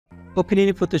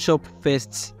Opening Photoshop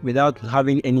first without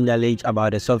having any knowledge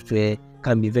about the software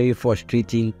can be very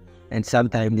frustrating and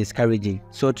sometimes discouraging.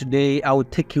 So today I will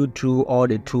take you through all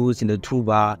the tools in the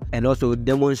toolbar and also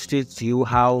demonstrate to you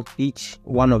how each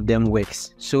one of them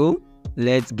works. So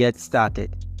let's get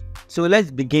started. So let's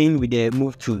begin with the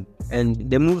Move tool. And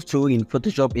the Move tool in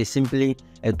Photoshop is simply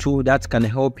a tool that can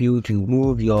help you to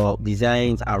move your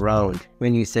designs around.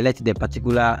 When you select the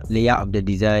particular layer of the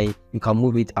design, you can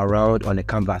move it around on the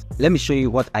canvas. Let me show you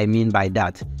what I mean by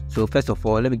that. So first of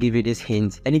all, let me give you this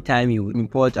hint. Anytime you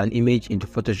import an image into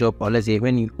Photoshop, or let's say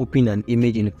when you open an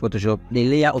image in Photoshop, the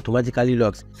layer automatically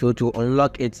locks. So to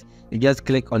unlock it, you just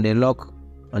click on the lock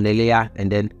on the layer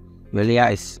and then your layer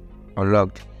is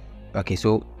unlocked. Okay,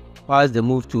 so once the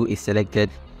Move tool is selected,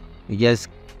 you just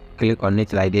click on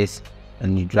it like this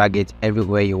and you drag it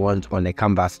everywhere you want on the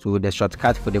canvas. So the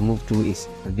shortcut for the Move tool is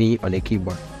V on the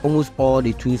keyboard. Almost all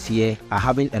the tools here are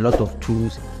having a lot of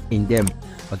tools in them.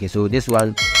 Okay, so this one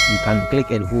you can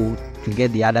click and hold to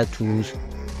get the other tools,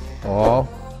 or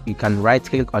you can right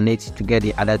click on it to get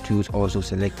the other tools also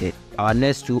selected. Our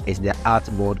next tool is the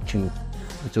Artboard tool.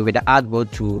 So with the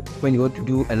Artboard tool, when you want to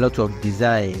do a lot of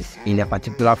designs in a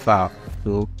particular file,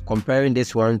 so comparing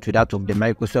this one to that of the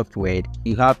Microsoft Word,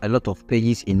 you have a lot of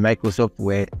pages in Microsoft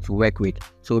Word to work with.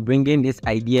 So bringing this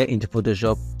idea into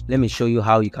Photoshop, let me show you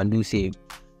how you can do same.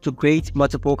 To create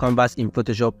multiple canvas in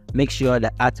Photoshop, make sure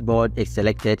the Artboard is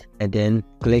selected and then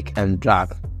click and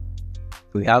drag.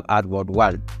 We have Artboard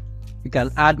 1. You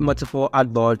can add multiple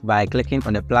artboards by clicking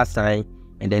on the plus sign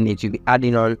and then it will be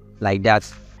adding on like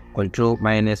that. Control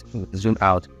minus zoom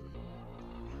out.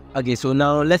 Okay, so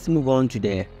now let's move on to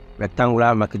the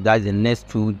Rectangular Marquee. That's the next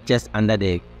tool just under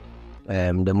the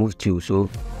Move tool. So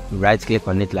you right click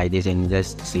on it like this and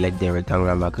just select the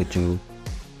Rectangular Marquee tool.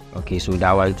 Okay, so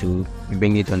that one too, you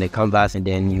bring it on the canvas and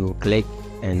then you click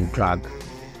and drag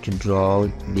to draw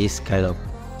this kind of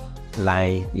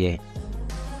line here.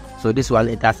 So this one,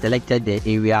 it has selected the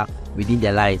area within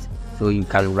the lines, so you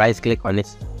can right click on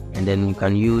it and then you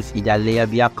can use either layer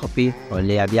via copy or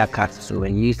layer via cut. So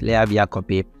when you use layer via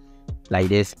copy like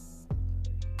this,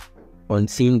 on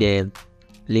seeing the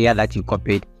layer that you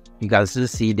copied, you can still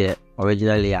see the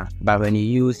original layer. But when you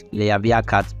use layer via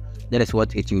cut, that is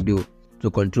what it will do. So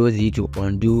Control Z to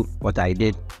undo what I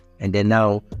did, and then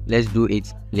now let's do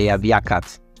it layer via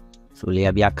cut. So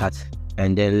layer via cut,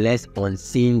 and then let's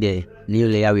unseen the new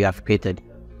layer we have created.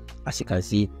 As you can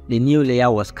see, the new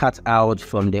layer was cut out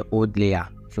from the old layer.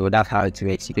 So that's how it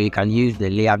works. So you can use the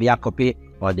layer via copy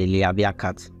or the layer via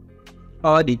cut.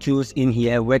 All the tools in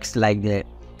here works like the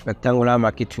Rectangular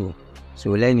Marquee tool. So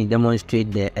let me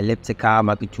demonstrate the Elliptical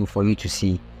Marquee tool for you to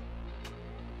see.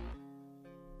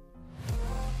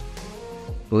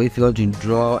 So if you want to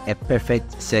draw a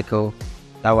perfect circle,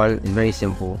 that one is very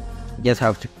simple. You just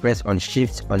have to press on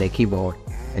Shift on the keyboard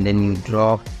and then you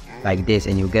draw like this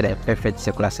and you get a perfect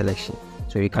circular selection.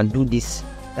 So you can do this,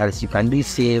 that is, you can do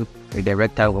same with the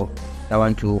rectangle. That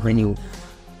one too, when you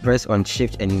press on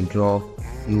Shift and you draw,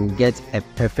 you get a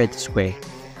perfect square.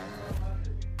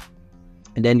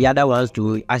 And then the other ones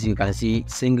too, as you can see,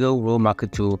 single row marquee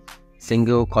tool,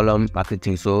 single column marquee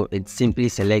tool. So it simply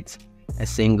selects a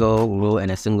single row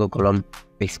and a single column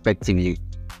respectively.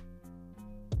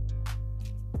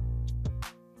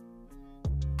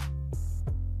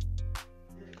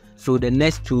 So the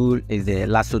next tool is the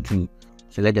Lasso tool.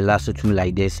 Select the Lasso tool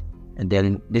like this, and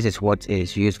then this is what it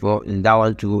is used for. In that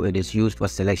one too, it is used for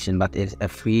selection, but it's a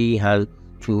freehand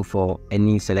tool for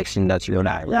any selection that you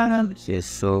like. Yes,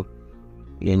 so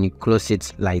then you close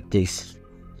it like this.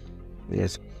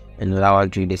 Yes, and that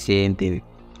one too, the same thing.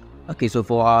 Okay, so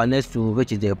for our next tool,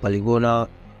 which is the Polygonal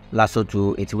Lasso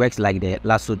tool, it works like the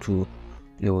Lasso tool.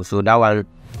 So that one,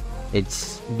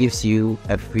 it gives you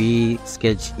a free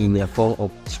sketch in the form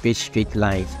of straight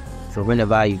lines. So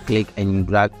whenever you click and you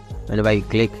drag, whenever you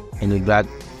click and you drag,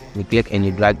 you click and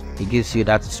you drag, it gives you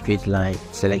that straight line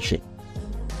selection.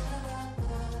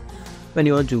 When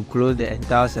you want to close the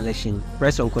entire selection,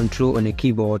 press on Control on the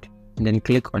keyboard and then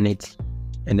click on it,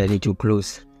 and then it will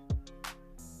close.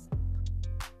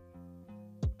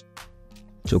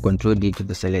 So Control D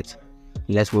to select.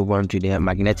 Let's move on to the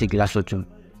Magnetic Lasso tool,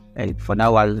 and for that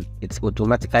one, it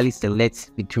automatically selects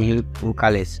between two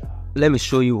colors. Let me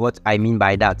show you what I mean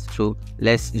by that. So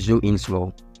let's zoom in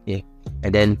small, yeah,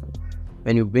 and then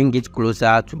when you bring it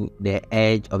closer to the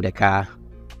edge of the car,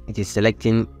 it is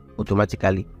selecting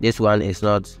automatically. This one is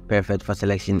not perfect for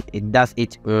selection. It does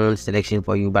its own selection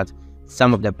for you, but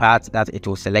some of the parts that it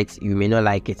will select, you may not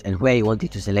like it, and where you want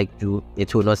it to select to,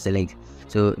 it will not select.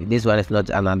 So this one is not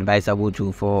an advisable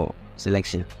tool for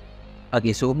selection.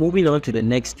 Okay, so moving on to the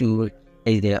next tool,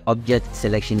 is the object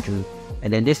selection tool.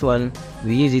 And then this one,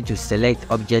 we use it to select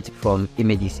objects from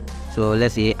images. So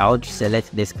let's say I want to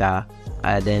select this car,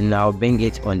 then I'll bring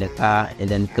it on the car and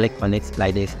then click on it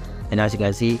like this. And as you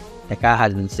can see, the car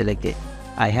has been selected.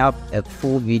 I have a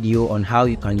full video on how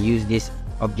you can use this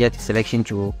object selection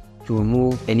tool to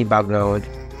remove any background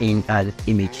in an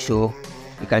image. So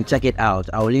you can check it out.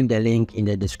 I'll leave the link in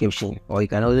the description, or you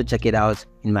can also check it out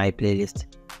in my playlist.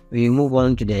 We move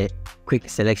on to the quick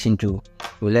selection tool.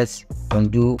 So let's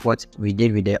undo what we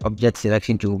did with the object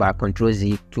selection tool by Ctrl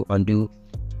Z to undo.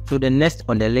 So the next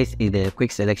on the list is the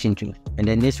quick selection tool, and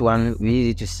then this one we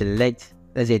use it to select,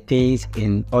 let's say, things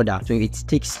in order. So it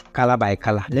sticks color by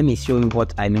color. Let me show you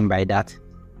what I mean by that.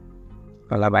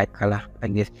 Color by color,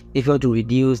 like this. If you want to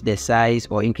reduce the size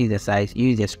or increase the size,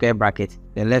 use the square bracket,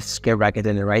 the left square bracket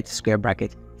and the right square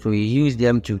bracket. So you use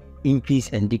them to increase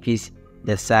and decrease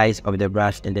the size of the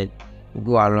brush, and then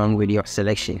go along with your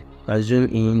selection. Zoom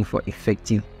in for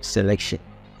effective selection,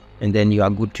 and then you are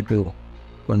good to go.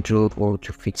 Ctrl O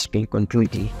to fit screen, Ctrl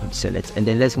D to select, and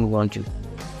then let's move on to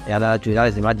the other tool. That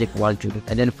is the magic wand tool.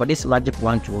 And then for this magic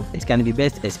wand tool, it can be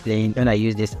best explained when I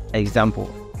use this example.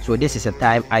 So this is a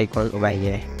time icon over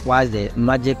here. Whilst the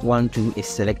magic wand tool is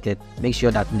selected, make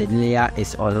sure that the layer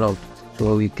is unlocked.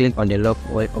 So we click on the lock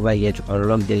over here to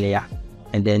unlock the layer,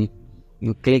 and then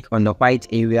you click on the white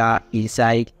area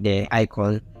inside the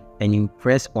icon, and you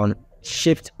press on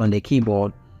Shift on the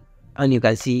keyboard, and you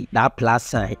can see that plus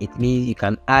sign. It means you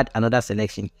can add another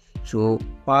selection. So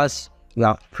once you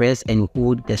have pressed and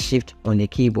hold the Shift on the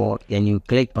keyboard, then you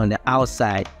click on the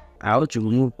outside. I want to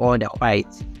remove all the white.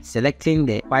 Selecting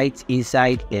the white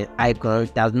inside the icon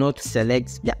does not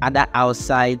select the other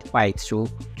outside white. So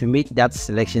to make that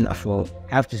selection as well,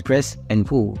 I have to press and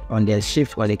hold on the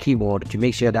Shift on the keyboard to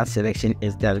make sure that selection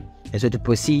is done. And so to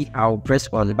proceed, I'll press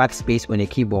on the backspace on the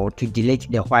keyboard to delete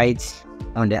the white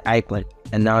on the icon.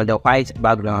 And now the white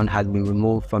background has been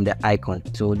removed from the icon.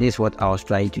 So this is what I was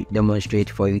trying to demonstrate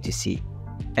for you to see.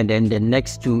 And then the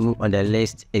next tool on the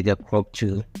list is the crop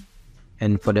tool.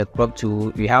 And for the crop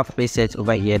tool, we have presets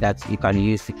over here that you can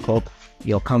use to crop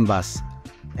your canvas.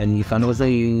 And you can also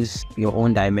use your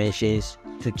own dimensions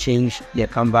to change the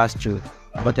canvas to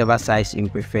whatever size you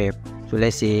prefer. So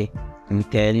let's say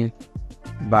 10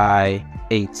 by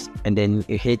 8, and then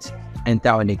you hit enter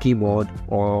on the keyboard,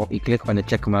 or you click on the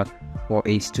check mark for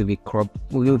it to be cropped.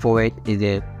 Moving forward is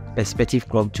the perspective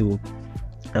crop tool.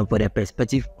 And for the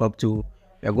perspective crop tool,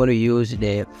 we're going to use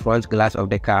the front glass of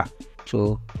the car.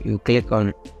 So you click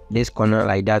on this corner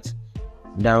like that,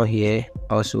 down here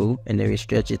also, and then we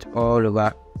stretch it all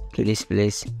over to this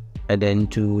place, and then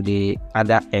to the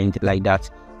other end like that,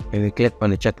 and we click on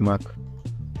the check mark.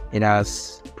 It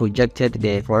has projected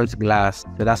the front glass.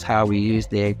 So that's how we use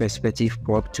the perspective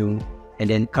crop tool. And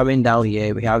then coming down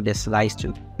here, we have the slice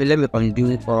tool. So let me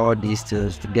undo all these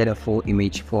tools to get a full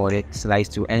image for the slice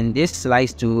tool. And this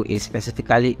slice tool is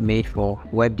specifically made for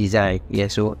web design. Yeah,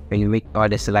 so when you make all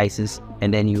the slices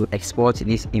and then you export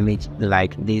this image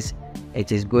like this,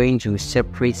 it is going to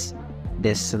separate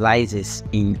the slices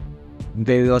in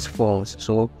various forms.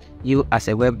 So you as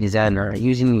a web designer,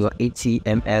 using your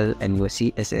HTML and your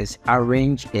CSS,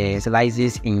 arrange the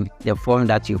slices in the form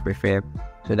that you prefer.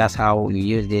 So that's how you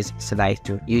use this slice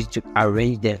to use to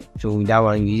arrange them. So that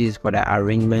one you use for the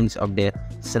arrangements of the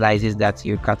slices that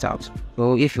you cut out.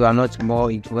 So if you are not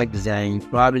more into web design,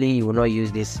 probably you will not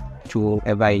use this tool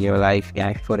ever in your life.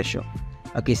 Yeah, Photoshop.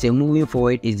 Okay, so moving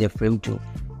forward is the frame tool.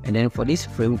 And then for this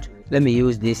frame tool, let me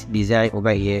use this design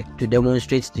over here to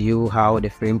demonstrate to you how the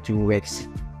frame tool works.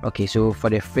 Okay, so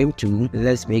for the frame tool,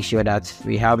 let's make sure that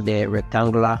we have the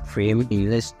rectangular frame.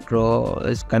 Let's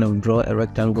kind of draw a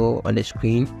rectangle on the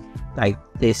screen like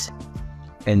this,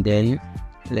 and then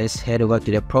let's head over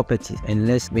to the properties and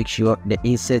let's make sure the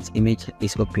insert image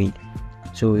is opened.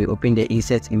 So we open the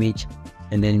insert image,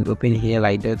 and then we open here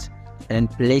like that, and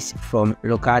place from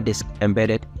local disk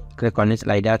embedded. Click on it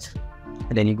like that,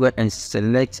 and then you go and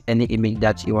select any image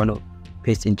that you want to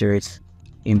paste into it.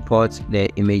 Import the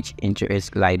image into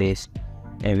it like this,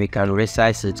 and we can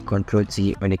resize it. Ctrl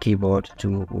T on the keyboard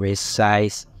to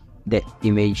resize the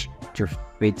image to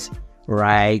fit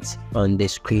right on the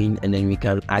screen, and then we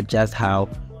can adjust how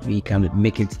we can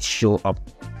make it show up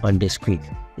on the screen.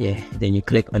 Yeah, then you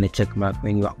click on the check mark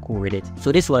when you are cool with it.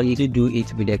 So this one you need to do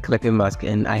it with the clipping mask,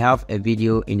 and I have a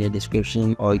video in the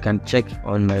description, or you can check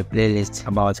on my playlist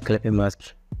about clipping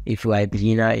mask. If you are a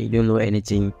beginner, you don't know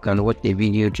anything, you can watch the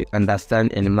video to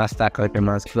understand and master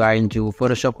CorelDRAW. If you are into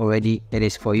Photoshop already, it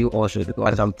is for you also, because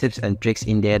there are some tips and tricks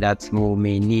in there that you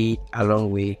may need along the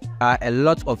way. There are a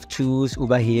lot of tools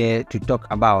over here to talk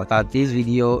about, but this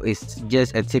video is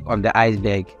just a tip on the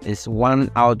iceberg. It's one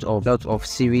out of lots of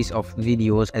series of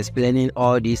videos explaining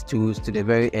all these tools to the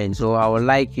very end. So I would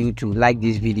like you to like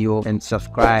this video and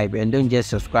subscribe, and don't just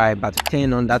subscribe but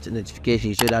turn on that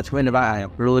notification so that whenever I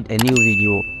upload a new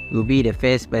video, you'll be the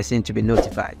first person to be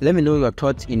notified. Let me know your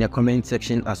thoughts in the comment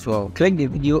section as well. Click the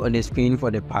video on the screen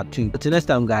for the part 2. Until next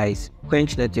time guys,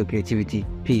 quench not your creativity.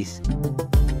 Peace.